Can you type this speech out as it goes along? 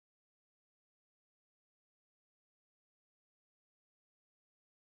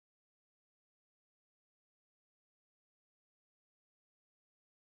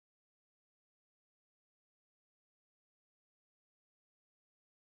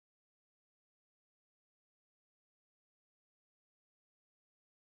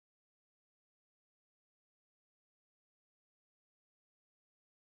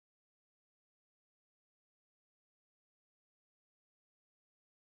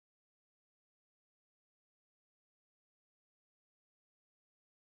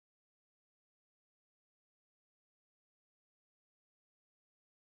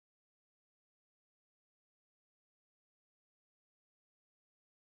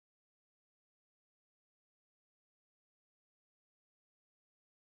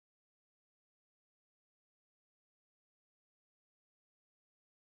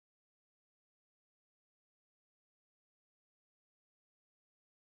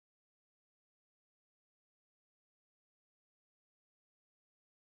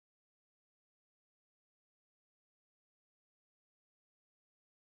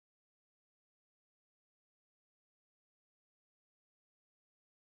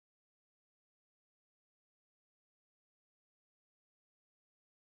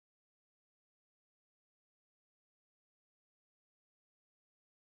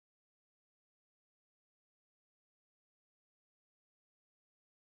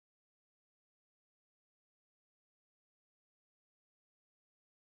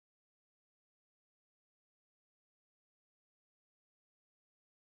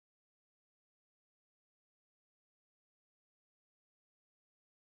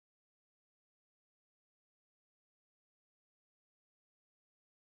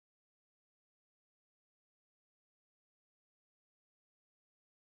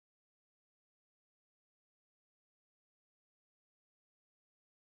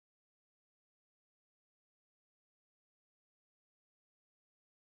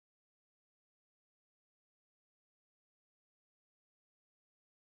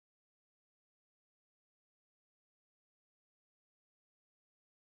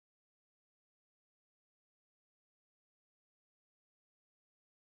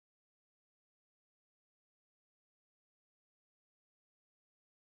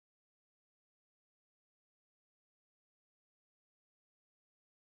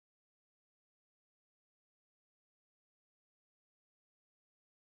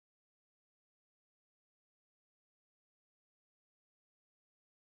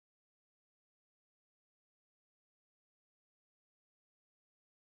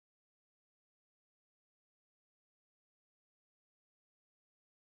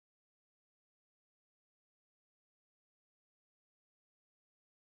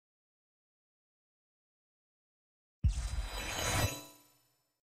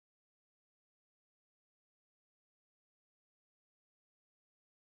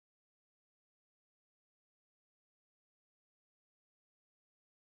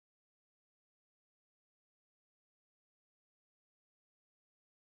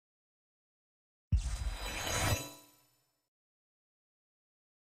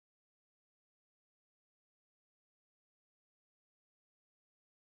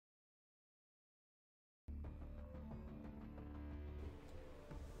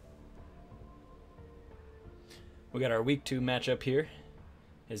We got our week 2 matchup here.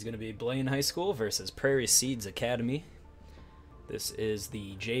 It's going to be Blaine High School versus Prairie Seeds Academy. This is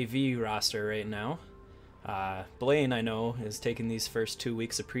the JV roster right now. Blaine, I know, is taking these first 2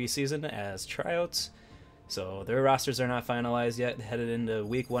 weeks of preseason as tryouts, so their rosters are not finalized yet, headed into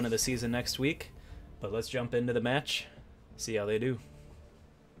week 1 of the season next week. But let's jump into the match, see how they do.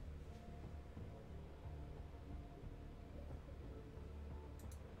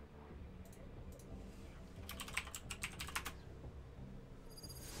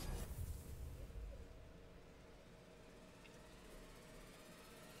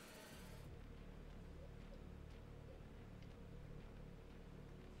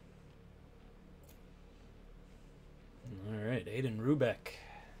 Alright, Aiden Rubeck.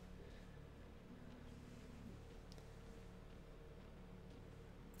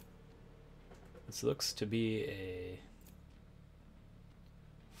 This looks to be a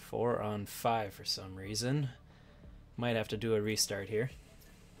 4-on-5 for some reason. Might have to do a restart here.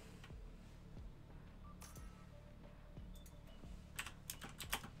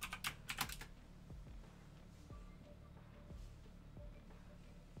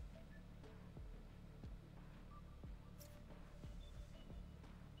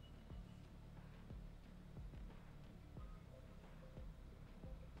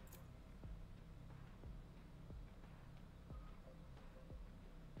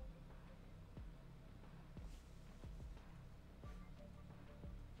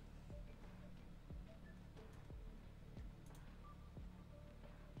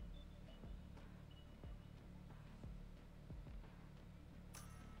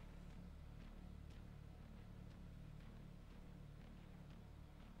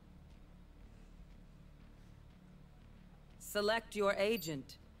 Select your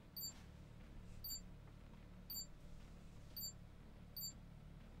agent.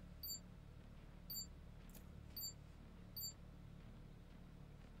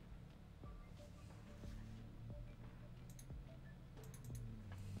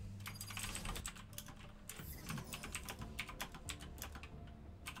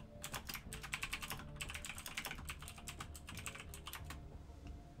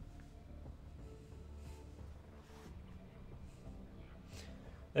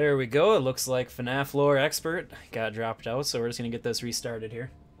 There we go. It looks like FNAF lore expert got dropped out, so we're just going to get this restarted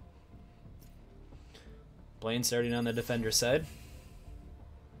here. Blaine starting on the defender side.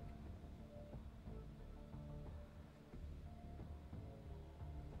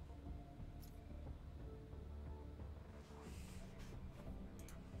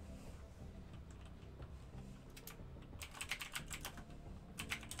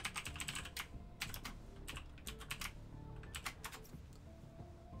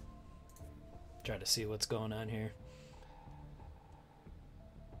 Try to see what's going on here.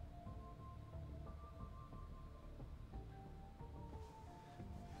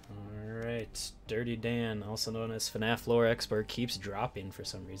 Alright, Dirty Dan, also known as FNAF lore expert, keeps dropping for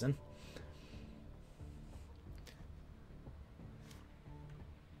some reason.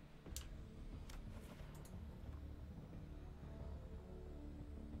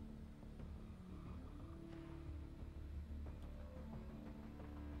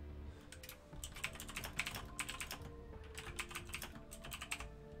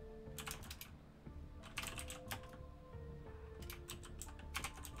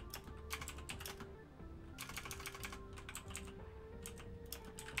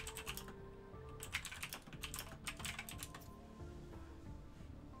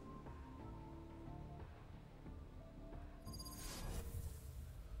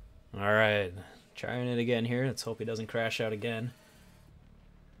 Alright, trying it again here. Let's hope he doesn't crash out again.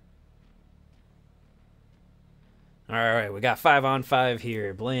 Alright, we got 5-on-5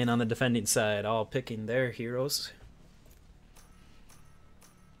 here. Blaine on the defending side, all picking their heroes.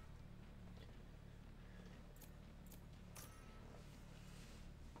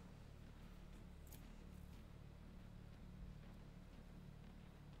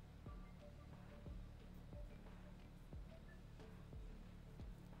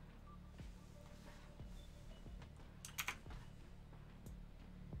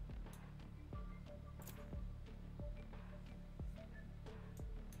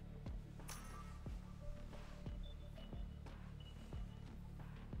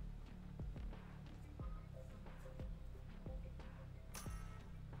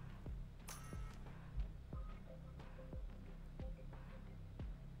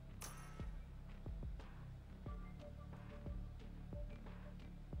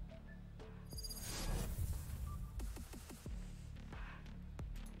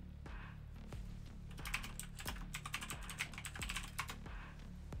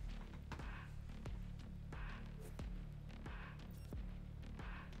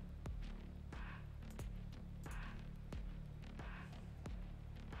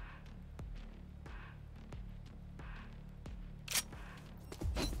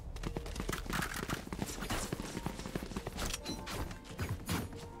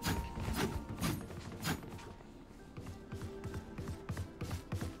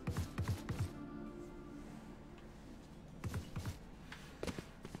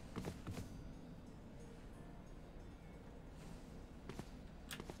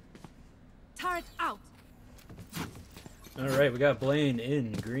 Turret out. Alright, we got Blaine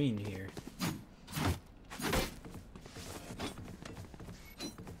in green here.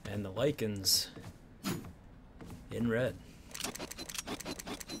 And the Lycans in red.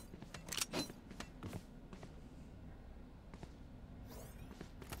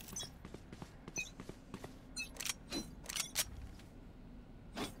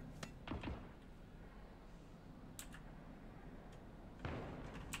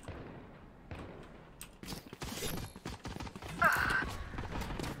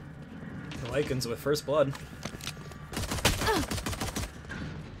 Lycans with first blood.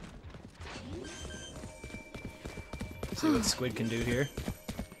 See what Squid can do here.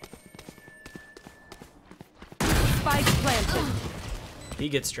 Spike planted. He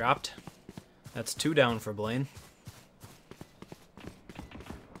gets dropped. That's 2 down for Blaine.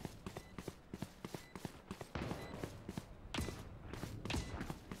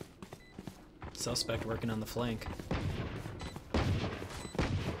 Suspect working on the flank.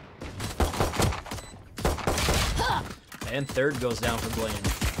 And third goes down for Blaine.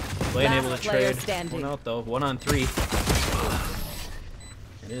 Blaine able to trade one out though. 1 on 3.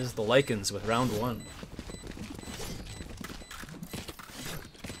 It is the Lycans with round 1.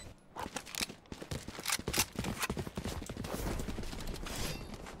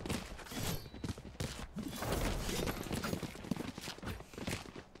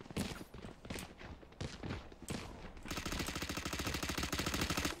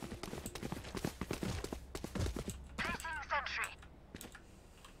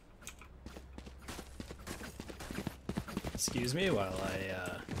 Excuse me while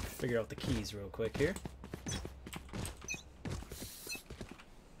I figure out the keys real quick here.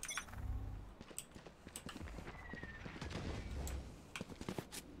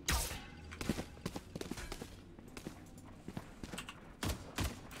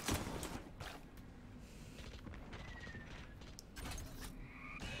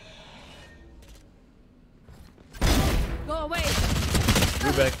 Go away.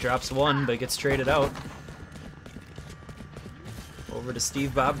 Rubek drops 1 but gets traded out. Over to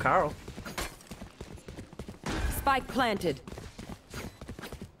Steve Bob Carl. Spike planted.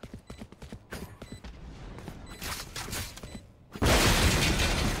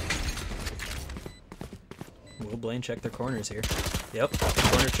 Will Blaine check their corners here? Yep,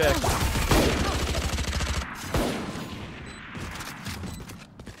 corner check.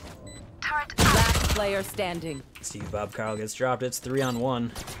 Last player standing. Steve Bob Carl gets dropped. It's 3 on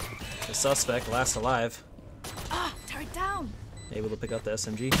 1. The suspect last alive. Turret down. Able to pick up the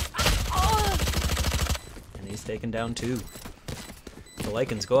SMG. And he's taken down 2. The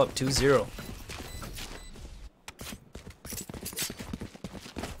Lycans go up 2-0.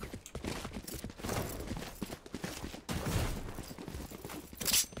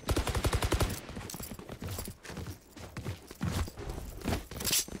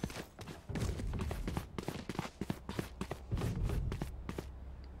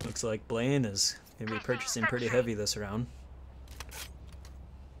 Looks like Blaine is going to be purchasing pretty heavy this round.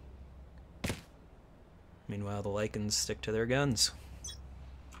 Meanwhile, the Lycans stick to their guns.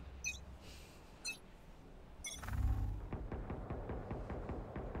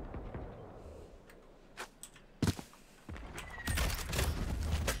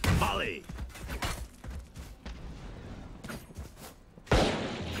 Molly!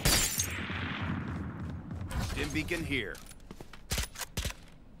 Dim beacon here.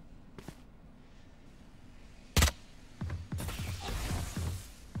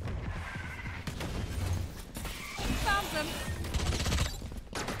 Found them.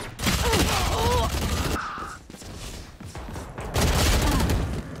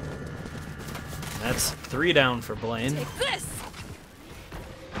 That's 3 down for Blaine. Take this.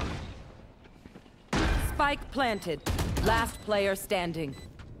 Spike planted. Last player standing.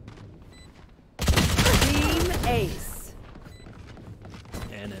 Team ace.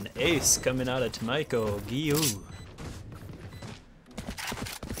 And an ace coming out of Tamaiko Giyu.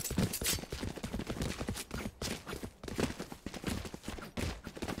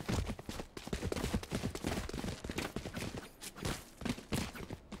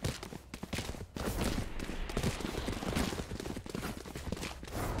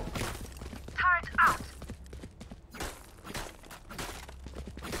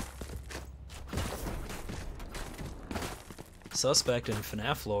 Suspect in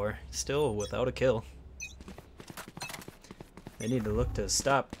FNAF lore, still without a kill. They need to look to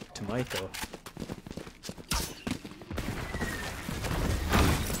stop Tamaiko.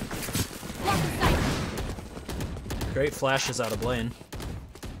 Great flashes out of Blaine.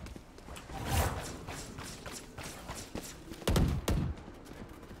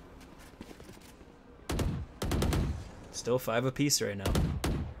 Still 5 apiece right now.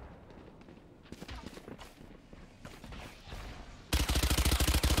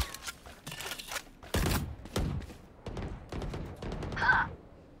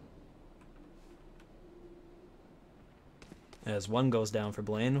 As one goes down for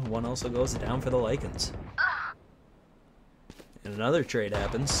Blaine, one also goes down for the Lycans. And another trade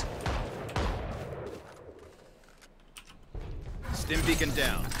happens. Stim beacon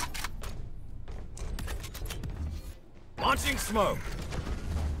down. Launching smoke.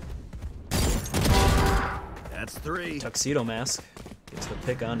 That's 3. Tuxedo Mask gets the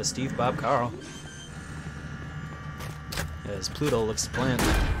pick on to Steve Bob Carl. As Pluto looks to plant.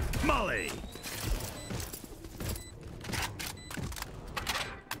 Molly.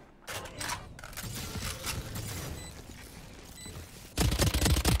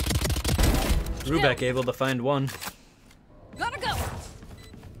 Rubeck able to find one. Gotta go.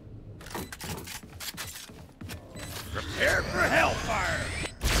 Prepare for hellfire.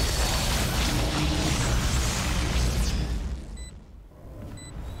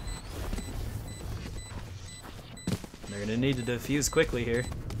 They're gonna need to defuse quickly here.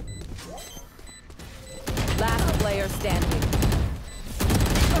 Last player standing.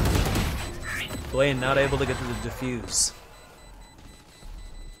 Blaine not able to get to the defuse.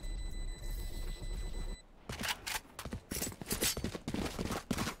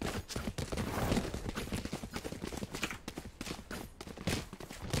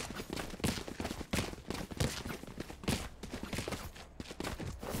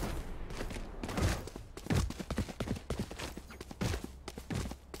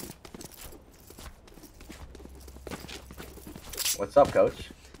 What's up, Coach?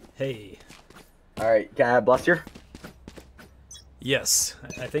 Hey. Alright, can I have bless here? Yes.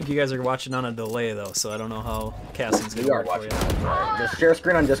 I think you guys are watching on a delay though, so I don't know how casting's gonna We are work for watching. you. Alright, just share a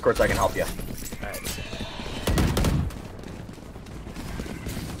screen on Discord so I can help you. Alright.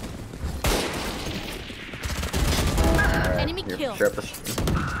 Enemy Here, kill. share up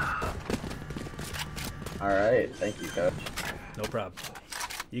the Alright, thank you, Coach. No problem.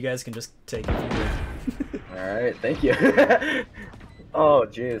 You guys can just take it from here. Alright, thank you. Oh,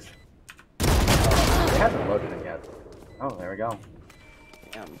 jeez. They haven't loaded it yet. Oh, there we go.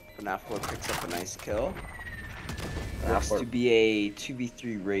 Damn, FNAF picks up a nice kill. FNAF Looks to be a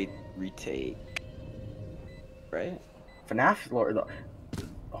 2v3 raid retake. Right? FNAF Lord.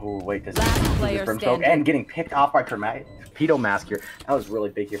 Oh, wait, this Last is player Brimstone. standing. And getting picked off by Torpedo Mask here. That was really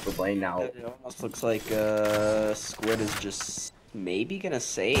big here for Blaine now. It almost looks like Squid is just maybe gonna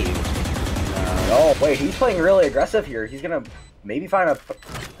save. Oh, wait, he's playing really aggressive here. He's gonna maybe find a.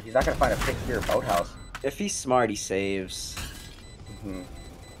 He's not gonna find a pick here boathouse. If he's smart, he saves.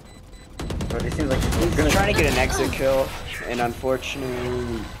 But it seems like he's He's gonna trying to get an exit kill, and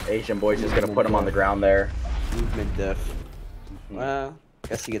unfortunately, Asian boy's just gonna put him on the ground there. movement diff. Well,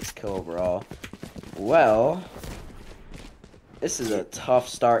 guess he gets a kill overall. Well, this is a tough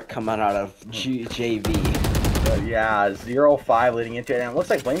start coming out of JV. Yeah, 0-5 leading into it, and it looks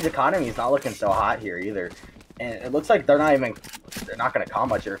like Blaine's economy is not looking so hot here either. And it looks like they're not gonna call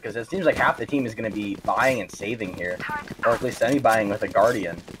much here because it seems like half the team is gonna be buying and saving here, or at least semi-buying with a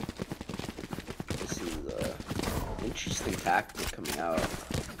Guardian. This is an interesting tactic coming out.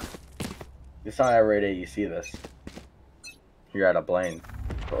 It's not every day you see this. You're at a Blaine.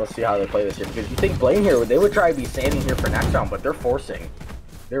 But let's see how they play this here because you think Blaine here they would try to be saving here for next round, but they're forcing.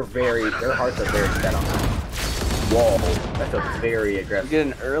 Their hearts are very set on that. Whoa, that's a very We aggressive. get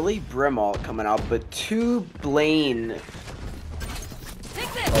an early Brim ult coming out, but 2 Blaine.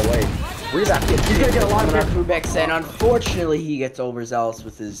 Take this. Oh wait, Reback kid. He's gonna get a lot of Coming hits. out Rubex, and unfortunately he gets overzealous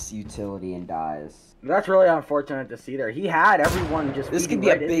with his utility and dies. That's really unfortunate to see there. He had everyone just. This could feeding be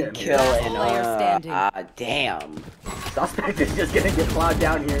a right into big him here. kill, and Player standing. damn. Suspect is just gonna get plowed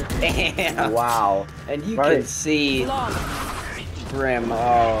down here. Damn. Wow. And you Right. can see Brim,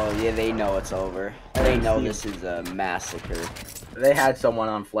 oh yeah, they know it's over. They know this is a massacre. They had someone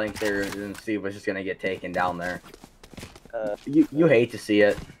on flank there, and Steve was just gonna get taken down there. Uh, You hate to see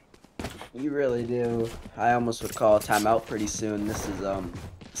it. You really do. I almost would call a timeout pretty soon. This is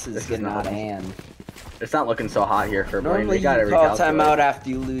This is getting not- out of hand. It's not looking so hot here for Blaine. Normally They got you to call a recalculate. timeout after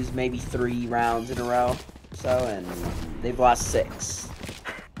you lose maybe 3 rounds in a row. So, and they've lost 6.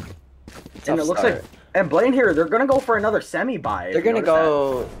 And it looks like, and Blaine here, they're gonna go for another semi-buy. they're gonna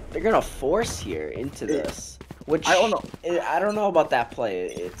go. They're gonna force here into this. Which I don't know. I don't know about that play.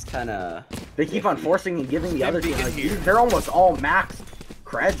 It's kind of. They keep on forcing and giving the other team. beacon Like, here. they're almost all maxed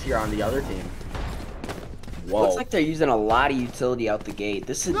creds here on the other team. Whoa. Looks like they're using a lot of utility out the gate.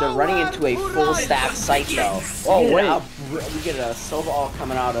 They're running into a full stack site though. Oh, We get wait. We get a silver all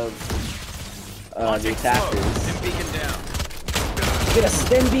coming out of the Launching smoke. attackers. Stim beacon down. Get a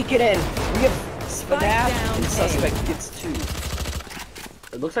stim beacon in. We get Spike FNAF down and A. suspect gets 2.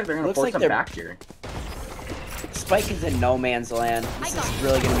 It looks like they're gonna Looks force like them they're- back here. Spike is in no man's land. This I got is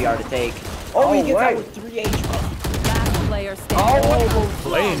really gonna be hard to take. Oh, Oh, he gets out wait. with 3 HP. Last player standing. Oh,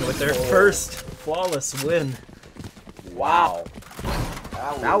 Blaine with their first flawless win. wow.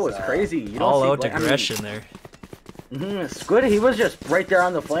 That was crazy. You don't All see out Blaine- I mean, aggression there. Squid, he was just right there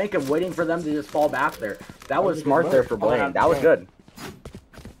on the flank and waiting for them to just fall back there. That was was a smart good there move. for Oh, Blaine. yeah, That was yeah. good.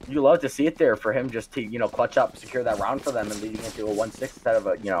 You love to see it there for him just to, clutch up, secure that round for them and leading into a 1-6 instead of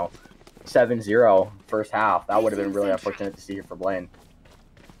a, 7-0 first half. That would have been really unfortunate to see here for Blaine.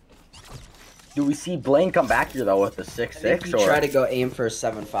 Do we see Blaine come back here, though, with the I think 6-6? we Or try to go aim for a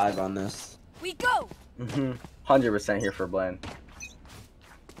 7-5 on this. We go. 100% here for Blaine.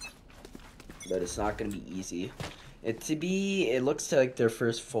 But it's not gonna be easy. It looks like their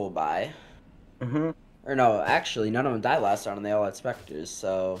first full buy. Or no, actually, none of them died last round and they all had Spectres,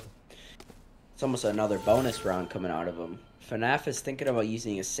 so it's almost another bonus round coming out of them. FNAF is thinking about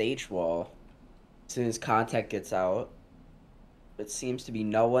using a Sage Wall as soon as contact gets out. It seems to be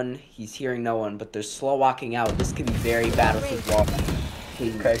no one. He's hearing no one, but they're slow walking out. This could be very bad with his wall.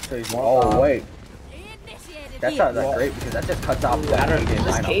 Okay, so he's... Oh, wait. Initiated. That's not that great because that just cuts off the I don't know.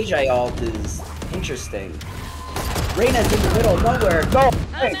 This lineup. KJ ult is interesting. Reyna's in the middle of nowhere. No!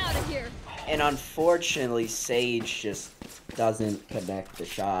 I'm out of here. And unfortunately, Sage just doesn't connect the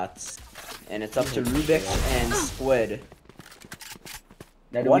shots. And it's up to Rubik and Squid.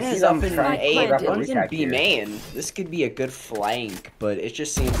 Now, do One we see is them up in trying to A, grab a one's in retake B here? main. This could be a good flank, but it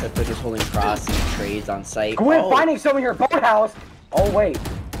just seems that they're just holding cross and trades on site. Quit finding someone here, boathouse! Oh, wait.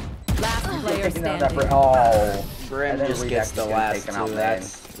 Last player Taking down that standing. Oh. Brim And then just Redax gets is the getting last taken 2. out, man.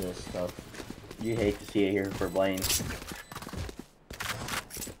 That's just stuff. You hate to see it here for Blaine.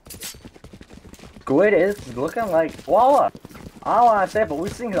 Squid is looking like Walla. I don't want to say it, but we're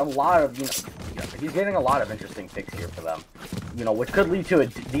seeing a lot of, he's getting a lot of interesting picks here for them. Which could lead to a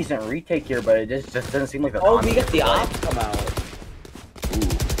decent retake here, but it just doesn't seem like the Oh, time we get the to play. op come out. Ooh,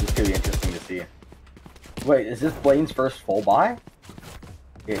 this could be interesting to see. Wait, is this Blaine's first full buy?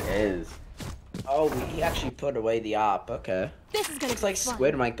 It is. Oh, he actually put away the op. Okay. This is gonna Looks be like fun.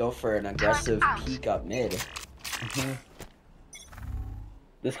 Squid might go for an aggressive peek up mid.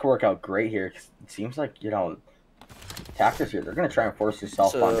 This could work out great here. 'Cause it seems like, attackers here, they're going to try and force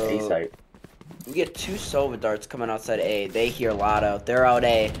yourself on the A So- site. We get 2 Sova darts coming outside A. They hear Lotto. They're out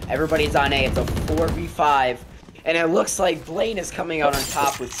A. Everybody's on A. It's a 4v5. And it looks like Blaine is coming out on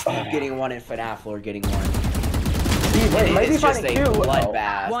top with Steve getting 1 and FNAF Lord getting 1. Wait, maybe It's just a finding two.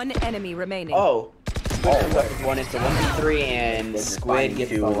 bloodbath. One enemy remaining. Oh. Squid comes up with 1 into 1v3 and They're just Squid finding gets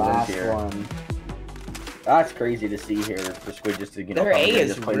two the of them last here. one. That's crazy to see here for Squid just to, Their come A here and is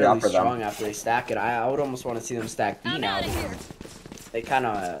just play it out really for them. strong after they stack it. I would almost want to see them stack B I'm now. out of here. They kind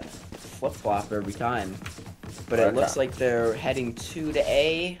of flip-flop every time. But Okay. it looks like they're heading 2 to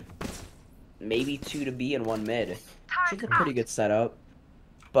A, maybe 2 to B and 1 mid. Which is a pretty good setup.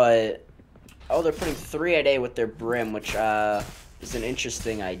 But, oh, they're putting 3 at A with their Brim, which is an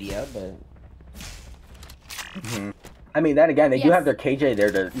interesting idea, but... I mean, then again, they do Yes. have their KJ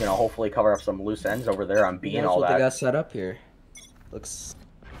there to, hopefully cover up some loose ends over there on B and That's all what they that. got set up here. Looks...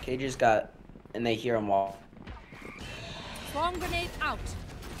 KJ's got... And they hear him all. Swarm grenade out.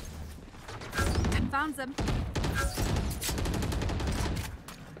 Found them.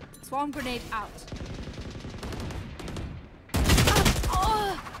 Swarm grenade out.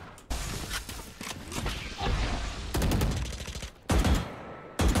 Oh.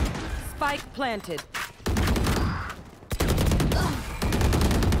 Spike planted.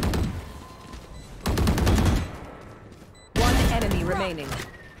 One enemy remaining.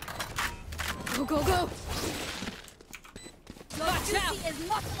 Go, go, go. Your duty is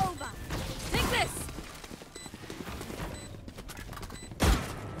not over. Take this.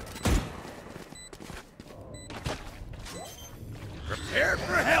 Prepare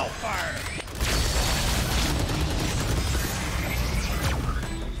for hellfire.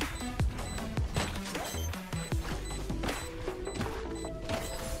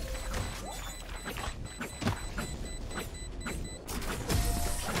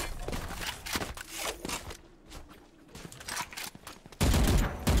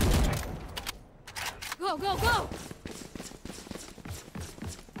 Go, go, go.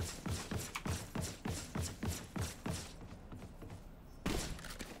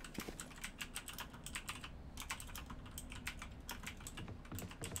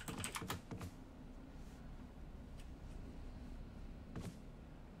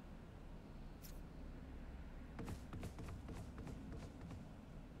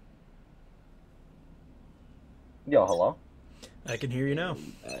 Yo, hello? I can hear you now.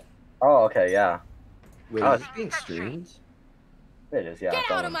 Oh, okay, yeah. Wait, Oh, is this being streamed? It is, yeah. Get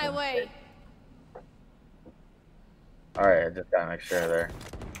it's out on of my the- way! Alright, I just gotta make sure there.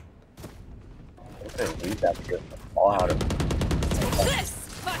 Leave that to get the ball out of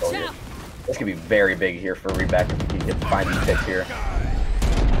This! Watch out! This could be very big here for Rebeck if he can find these picks here.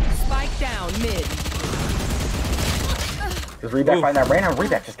 Spike down mid. Does Rebeck Ooh. find that? Right now,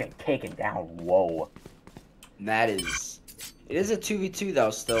 Rebeck just getting taken down. Whoa. And that is... It is a 2v2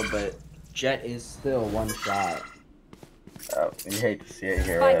 though still, but Jet is still one shot. You hate to see it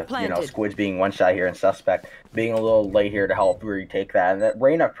here. Spike You know, planted. Squid's being one shot here and Suspect being a little late here to help retake that. And that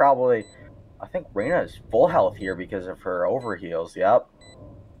Reyna probably... I think Reyna is full health here because of her overheals. Yep.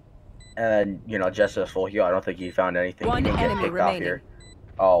 And then, you know, just as full heal. I don't think he found anything. One he didn't enemy get picked remaining. off here.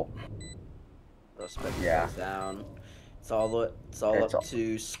 Oh, Suspect Yeah. goes down. It's all up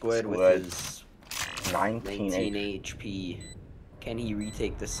to Squid with Squid. his 19 19 HP. Can he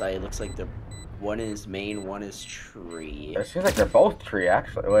retake the site? Looks like the one is main, one is tree. It seems like they're both tree,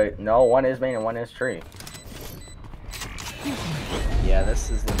 actually. Wait, no, one is main and one is tree. Yeah, this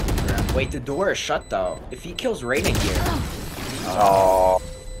is looking grim. Wait, the door is shut though. If he kills Reyna here, Oh,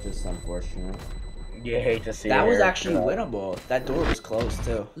 just unfortunate. you hate to see That it was here. actually winnable. That door was closed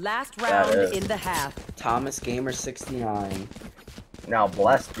too. Last That round is. in the half. Thomas Gamer 69. Now,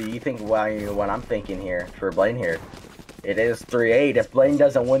 Blessed, do you think what I'm thinking here for Blaine here? It is 3-8. If Blaine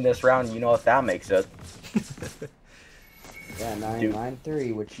doesn't win this round, you know what that makes it. Yeah, Dude.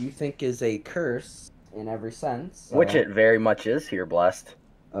 993, which you think is a curse in every sense. so- Which it very much is here, Blessed.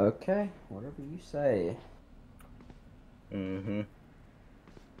 Okay, whatever you say. Mm-hmm.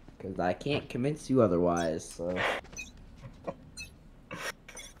 Because I can't convince you otherwise, so.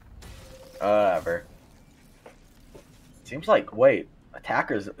 Whatever. Seems like, wait,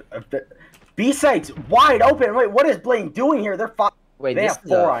 attackers... B-sites wide open! Wait, what is Blaine doing here? They're Wait, They this have is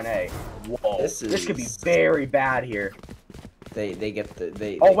 4 a- on A. Whoa. this This could be is- very bad here. They get the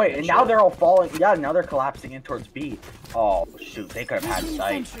they. Oh they wait, catch and now it. they're all falling. Yeah, now they're collapsing in towards B. Oh shoot, they could have had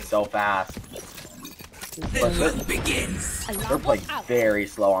sight so fast. They're playing very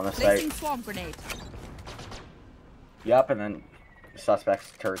slow on the Placing site. swarm grenade. Yep, and then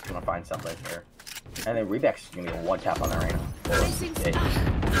Suspect's turret's gonna find something here. And then Rebeck's gonna get one tap on the arena. Placing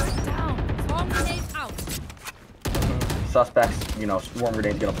down. Swarm grenade out. Suspects, you know, swarm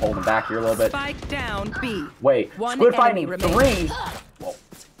grenade's gonna pull them back here a little bit. Spike down B. Wait, One Squid enemy finding remaining. 3! Whoa.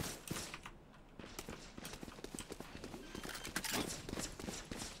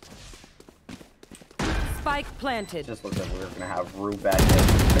 Spike planted. Just looks like we're gonna have Rebeck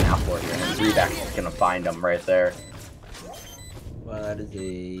and Apple here, and Rebeck's gonna find them right there. Well, that is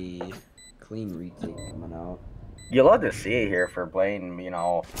a clean retake coming out. You love to see it here for Blaine, you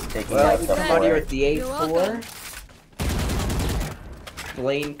know, taking Well, out we stuff come out away. here with the You're 8-4. welcome.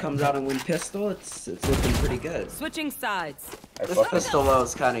 Blaine comes out and win pistol. It's looking pretty good. Switching sides. I This thought that- pistol though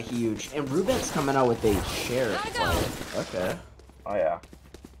is kind of huge, and Ruben's coming out with a sheriff. Gotta play. Okay. Oh yeah.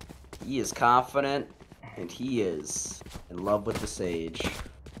 He is confident, and he is in love with the sage.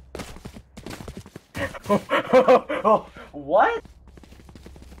 What?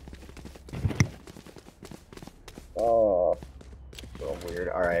 Oh, so weird.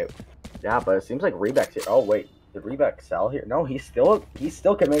 All right. Yeah, but it seems like Rebeck's here. Oh wait, did Rebeck sell here? No, he's still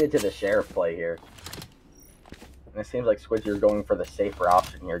committed to the sheriff play here. And it seems like Squid's here going for the safer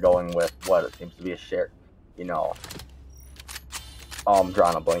option here, going with what it seems to be a sheriff. You know. Oh, I'm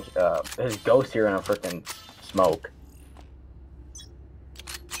drawing a blank. His ghost here in a freaking smoke.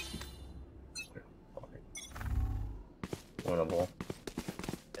 Winnable.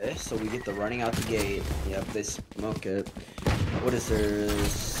 Okay, so we get the running out the gate. Yep, they smoke it. What is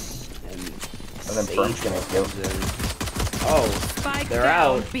theirs? And then Sage Firm's gonna comes in. Oh, Spike they're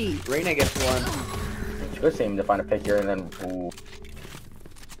down out. B. Reyna gets one. Good seem to find a pick here and then ooh.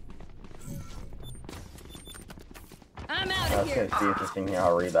 I'm out That's of here. gonna be interesting here how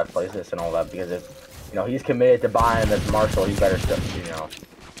Rebeck plays this and all that because if you know he's committed to buying this Marshall, he better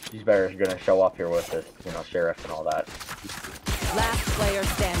he's better gonna show up here with this, you know, sheriff and all that. Last player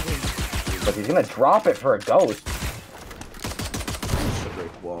standing. But he's gonna drop it for a ghost. It's a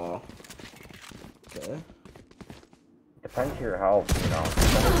brick wall. Okay. Depends here how, you know,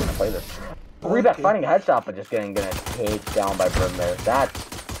 someone's gonna play this. Rebeck finding a headshot but just getting take down by Brim there. That's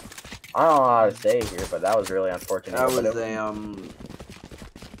I don't know how to say here, but that was really unfortunate. That But was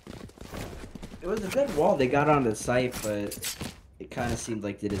it was a good wall they got on the site, but it kind of seemed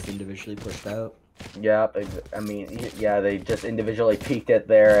like they just individually pushed out. Yeah, I mean, yeah, they just individually peeked it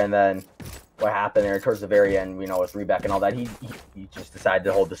there, and then what happened there towards the very end, you know, with Rebeck and all that, he just decided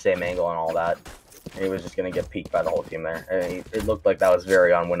to hold the same angle and all that. He was just gonna get peeked by the whole team there. And it looked like that was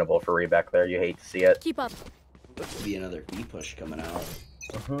very unwinnable for Rebec there. You hate to see it. Keep up. Looks to be another B push coming out.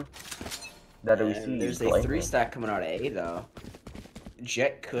 That we And see. there's a 3-stack coming out of A though.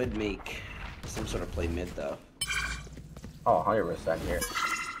 Jet could make some sort of play mid though. Oh, 100% here.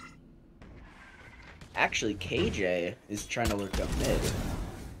 Actually, KJ is trying to lurk up mid.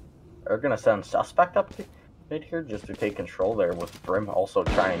 They're gonna send Suspect up mid here just to take control there with Brim also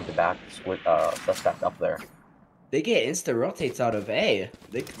trying to back Suspect up there. They get insta rotates out of A.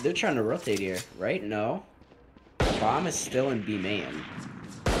 They're trying to rotate here, right? No. Bomb is still in B main.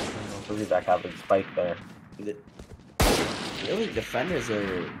 Rebec having spike there. Really, defenders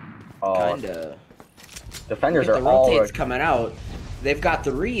are kinda. Defenders Look are at the all. rotates coming out. They've got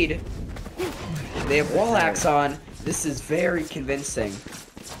the read. They have wall axe on. This is very convincing.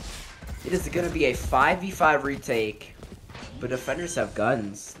 It is going to be a 5v5 retake, but defenders have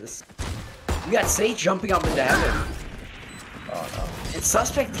guns. We got Sage jumping up into heaven. Oh no. And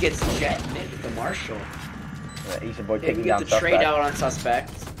Suspect gets jet mid with the Marshall. Yeah, Asian boy They taking can down get the Suspect. trade out on Suspect.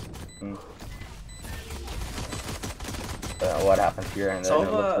 What happens here? And then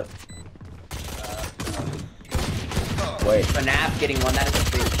it looks wait. FNAF getting one. That is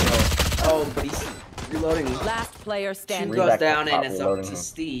a big kill. Oh, but he's reloading. Last player Two standing. goes Reback down and top it's up reloading to him.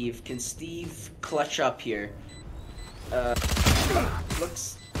 Steve. Can Steve clutch up here?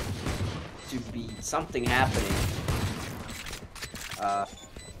 Looks to be something happening.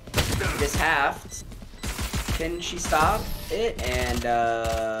 This halved. Can she stop it? And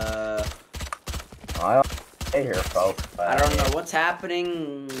I don't stay here, folks. I don't know what's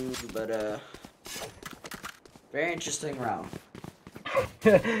happening, but very interesting round.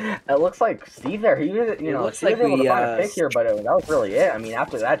 It looks like Steve there. He was, she was able to find a pick here, but that was really it. I mean,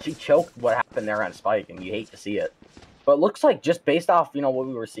 after that, she choked what happened there on Spike, and you hate to see it. But it looks like just based off, what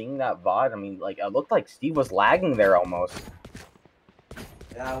we were seeing that VOD, I mean, like, it looked like Steve was lagging there almost.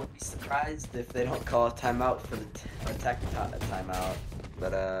 I would be surprised if they don't call a timeout for the tech timeout.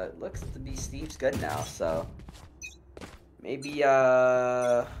 But it looks to be Steve's good now, so maybe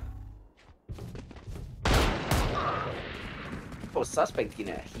Suspect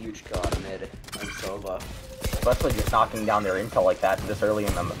getting a huge kill out of mid on Sova. Especially just knocking down their intel like that this early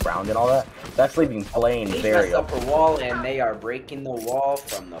in the round and all that. That's leaving Blaine They very messed up her wall, and they are breaking the wall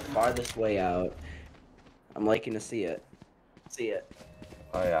from the farthest way out. I'm liking to see it.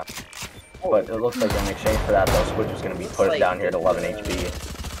 Oh yeah. But it looks like in exchange for that, though, Squidge is going to be put down here to 11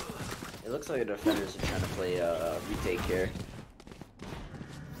 HP. It looks like the defenders are trying to play a retake here.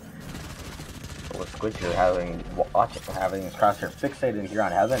 But with Squidge here having his crosshair fixated here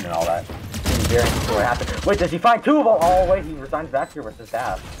on Heaven and all that. It's very interesting what happened. Wait, does he find two of them? Oh wait, he resigns back here with his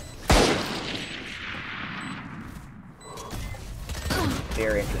staff.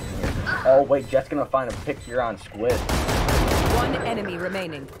 Very interesting here. Oh wait, Jet's gonna find a pick here on Squid. One enemy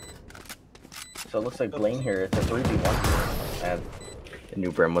remaining. So it looks like Blaine here. It's a 3v1. And the new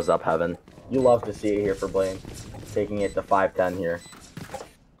Brim was up Heaven. You love to see it here for Blaine. Taking it to 5-10 here.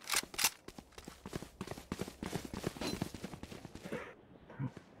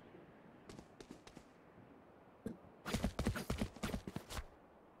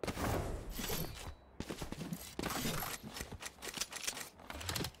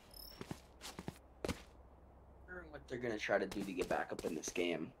 What they're gonna try to do to get back up in this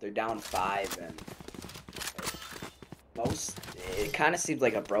game. They're down 5, and it kind of seems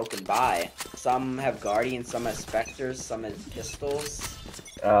like a broken buy. Some have Guardians, some have Spectres, some have Pistols.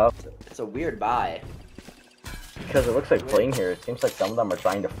 It's a weird buy. Because it looks like Blaine here, it seems like some of them are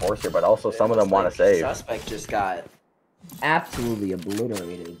trying to force here, but also some of them want to save. Suspect just got absolutely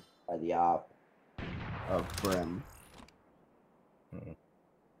obliterated by the op of Brim.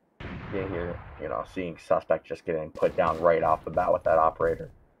 Yeah, here, seeing Suspect just getting put down right off the bat with that operator.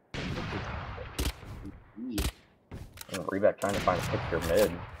 And Rebec trying to find a pick here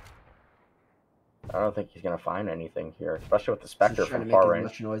mid. I don't think he's gonna find anything here, especially with the Spectre from far Trying to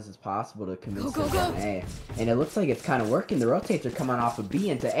make as range. much noise as possible to convince them on A. And it looks like it's kind of working. The rotates are coming off of B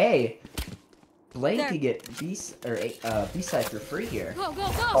into A. Blaine could get B side for free here. Go, go,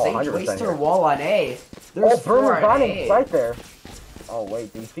 go! Oh, Sage 100% wastes her here. wall on A. Oh, There's Brim four is on running A. right there. Oh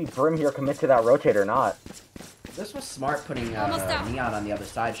wait, do you see Brim here commit to that rotate or not? This was smart putting Almost out. Neon on the other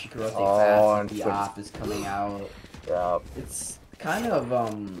side. She could rotate Oh, fast. and The Squid- op is coming out. Yeah. It's kind of a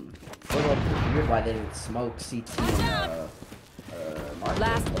little weird why they didn't smoke CT and Mark.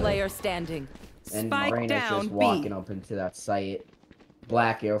 Last player standing. And Spike Marina's down just B. walking up into that site.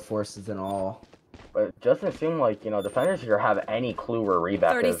 Black Air Forces and all. But it doesn't seem like, defenders here have any clue where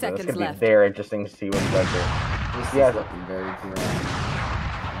Rebec 30 is. And this seconds could be left. very interesting to see what Spencer. This Yeah. is looking very grim.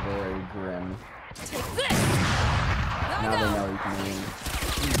 Very grim. Take this. Now they know he can aim.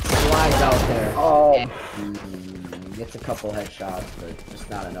 Slides out there. Oh. And gets a couple headshots, but just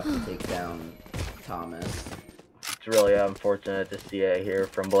not enough to take down Thomas. It's really unfortunate to see it here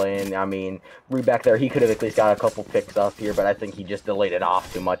from Blaine. I mean, back there, he could have at least got a couple picks up here, but I think he just delayed it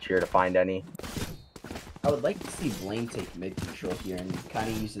off too much here to find any. I would like to see Blaine take mid control here and kind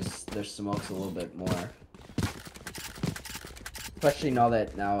of uses their smokes a little bit more. Especially now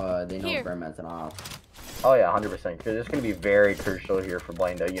that they know Vermet's off. Oh yeah, 100%. Because it's going to be very crucial here for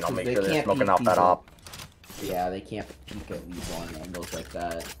Blaine to, you know, make sure they're smoking off that op. Yeah, they can't peek at these long angles like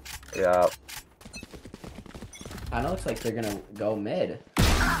that. Yeah. Kinda looks like they're gonna go mid.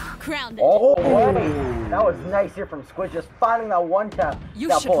 Crowned. Oh, that was nice here from Squid, just finding that one tap. You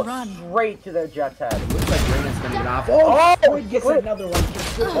that should ball run. straight to their jet's head. Looks like Reina's gonna get off. Oh, Squid gets Squid. another one.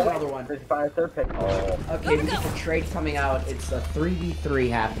 Squid gets another one. There's finally a third pick. Oh. Okay, we get the trade coming out. It's a 3v3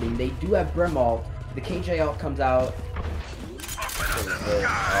 happening. They do have Brim ult. The KJ ult comes out.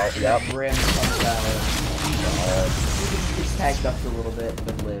 Yep. Brim comes out. Gets tagged up for a little bit,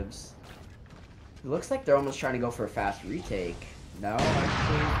 but lives. It looks like they're almost trying to go for a fast retake. No,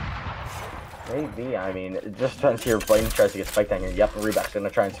 actually. Maybe. I mean, it just depends here. Blaine tries to get spike down here. Yep, Reback's gonna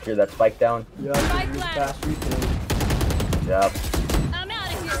try and secure that spike down. Yeah, fast retake. Yep. I'm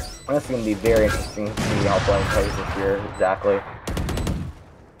out of here. This is gonna be very interesting to see how Blaine plays this year. Exactly.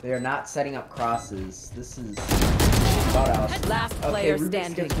 They are not setting up crosses. This is about us. Last Okay, player Rubix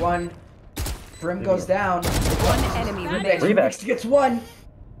standing. gets one. Brim goes down. One enemy remaining. Rubix gets one.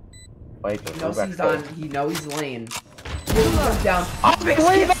 Wait, He knows he's Reback's on. He knows he's laying. Goes down.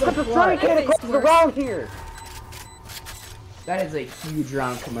 Reback's the trying to get across the round here. That is a huge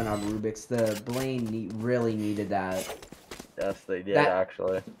round coming on Rubik's. The Blaine really needed that. Yes, they did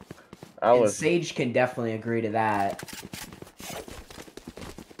actually. That And was. Sage can definitely agree to that.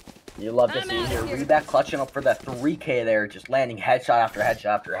 You love to see your Reback clutching up for that 3K there, just landing headshot after headshot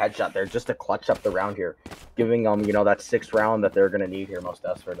after headshot there, just to clutch up the round here, giving them, you know, that 6th round that they're gonna need here most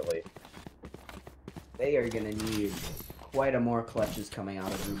desperately. They are gonna need quite a more clutches coming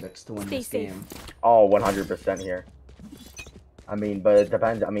out of Rubik's to win this game. Oh, 100% here. I mean, but it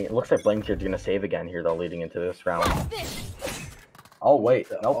depends. I mean, it looks like Blaine's here gonna save again here though, leading into this round. Oh wait,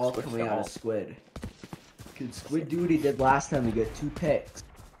 nope. All coming out of Squid. Could Squid do what he did last time to get 2 picks?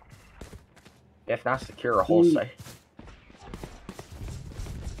 If not, secure a whole site.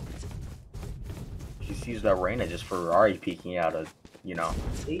 She sees that Reina just Ferrari peeking out of, you know,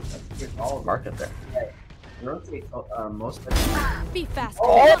 market there. Rotate most of Be fast.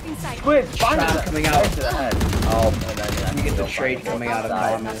 Oh, Blocking sight. Squid, Shot coming out. to the head. Oh, and then You get the trade coming out of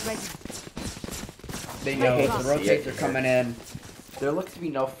Thomas. They know hate the to see rotates it are here. coming in. There looks to be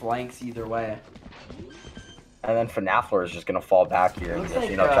no flanks either way. And then FNAFler is just gonna fall back here and Looks just,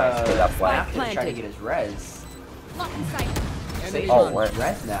 like you know, try and secure that flank. Snap is trying to get his res. Blocking sight. Sage Oh, on what?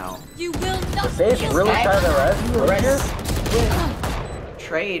 res now. You will not Sage kill really me. trying to res?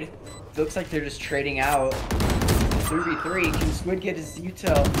 Trade. Looks like they're just trading out. 3v3. Can Squid get his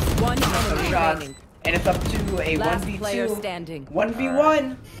util? One enemy Shots. remaining. And it's up to a Last 1v2. player standing.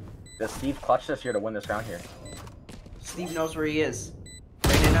 1v1. Does Steve clutch this here to win this round here? Steve knows where he is.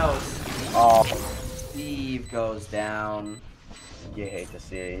 Reina knows. Oh, Steve goes down. you hate to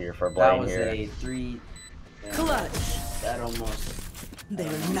see it here for That Blaine was here. a 3. Clutch. That almost They're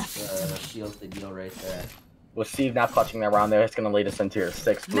nothing to me. seals the deal right there. With Steve not clutching that round there, it's gonna lead us into your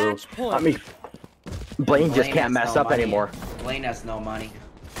 6th blue. Match point. I mean, Blaine just Blaine can't has mess no up money. anymore. Blaine has no money.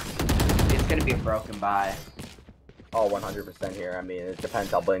 It's gonna be a broken buy. Oh, 100% here. I mean, it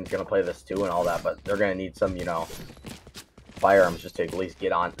depends how Blaine's gonna play this too and all that, but they're gonna need some, you know, firearms just to at least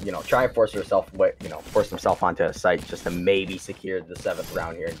get on, you know, try and force himself onto a site just to maybe secure the 7th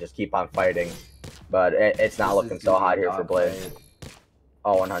round here and just keep on fighting. But it's not looking so hot here for Blaine.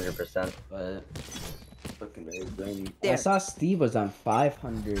 Oh, 100%. But looking very brainy. There. I saw Steve was on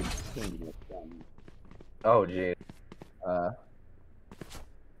 500 ping. Oh, gee. Tough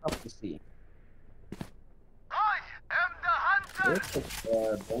to see. Looks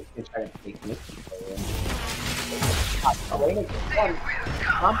like both can try to take this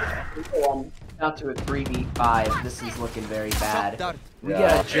down to a 3v5. This is looking very bad. We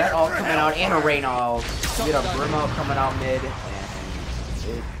get a Jet ult coming out and a Reina ult. We get a Brim ult coming out mid.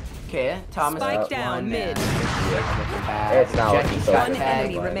 And okay, Thomas Spike gets down one, mid. and it's looking bad. It's not Jet looking gets so got One good. tagged,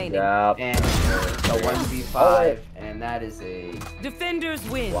 enemy remaining. Yep. and it's a 1v5, and that is a Defenders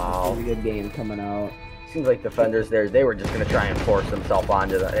win. Wow. pretty good game coming out. Seems like defenders there, they were just going to try and force themselves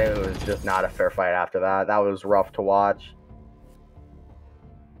onto that. It was just not a fair fight after that. That was rough to watch.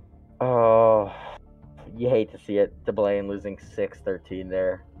 Oh, you hate to see it. To Blaine losing 6-13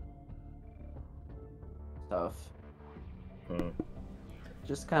 there. tough. Hmm.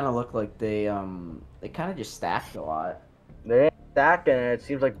 Just kind of look like they kind of just stacked a lot. They ain't stacked, and it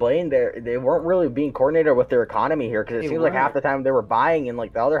seems like Blaine, they weren't really being coordinated with their economy here, because it They seems like half weren't. the time they were buying and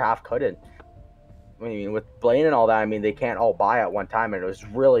like the other half couldn't. I mean, with Blaine and all that, I mean, they can't all buy at one time, and it was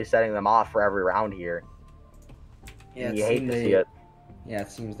really setting them off for every round here. Yeah, And it you hate seemed to see it. Yeah, it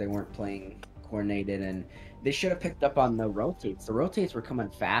seems they weren't playing coordinated, and they should have picked up on the rotates. The rotates were coming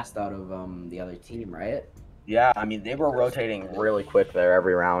fast out of the other team, right? Yeah, I mean, they were rotating really quick there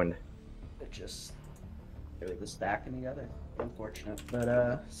every round. It just they were just stacking together. Unfortunate, but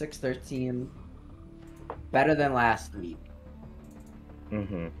 6-13, better than last week.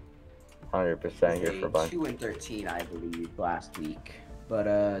 100% here for Blaine. 2-13, I believe, last week, but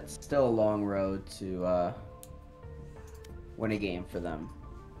it's still a long road to win a game for them.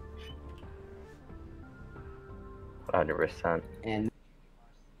 100%. And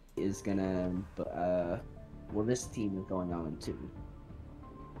is gonna, well, this team is going on too.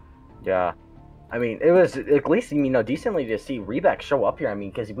 Yeah. I mean, it was at least, you know, decently to see Rebeck show up here. I mean,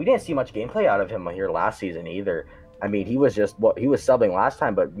 because we didn't see much gameplay out of him here last season either. I mean, he was just he was subbing last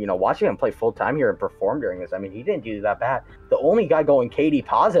time, but, you know, watching him play full time here and perform during this, I mean, he didn't do that bad. The only guy going KD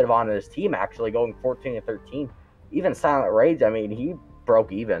positive on his team, actually going 14-13, even Silent Rage, I mean, he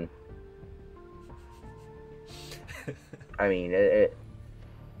broke even. I mean,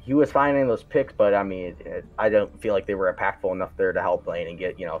 he was finding those picks, but I mean, I don't feel like they were impactful enough there to help Blaine and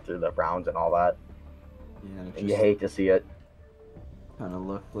get, you know, through the rounds and all that. Yeah, And you hate to see it. Kind of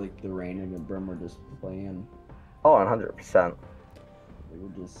looked like the Rain and the Brim were just playing. Oh, 100%. They were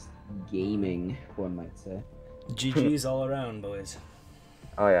just gaming, one might say. GG's all around, boys.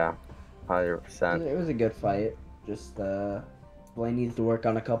 Oh yeah, 100%. It was a good fight. Just Blaine needs to work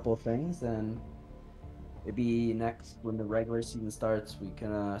on a couple of things, and maybe next when the regular season starts, we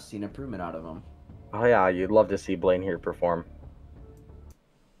can see an improvement out of him. Oh yeah, you'd love to see Blaine here perform.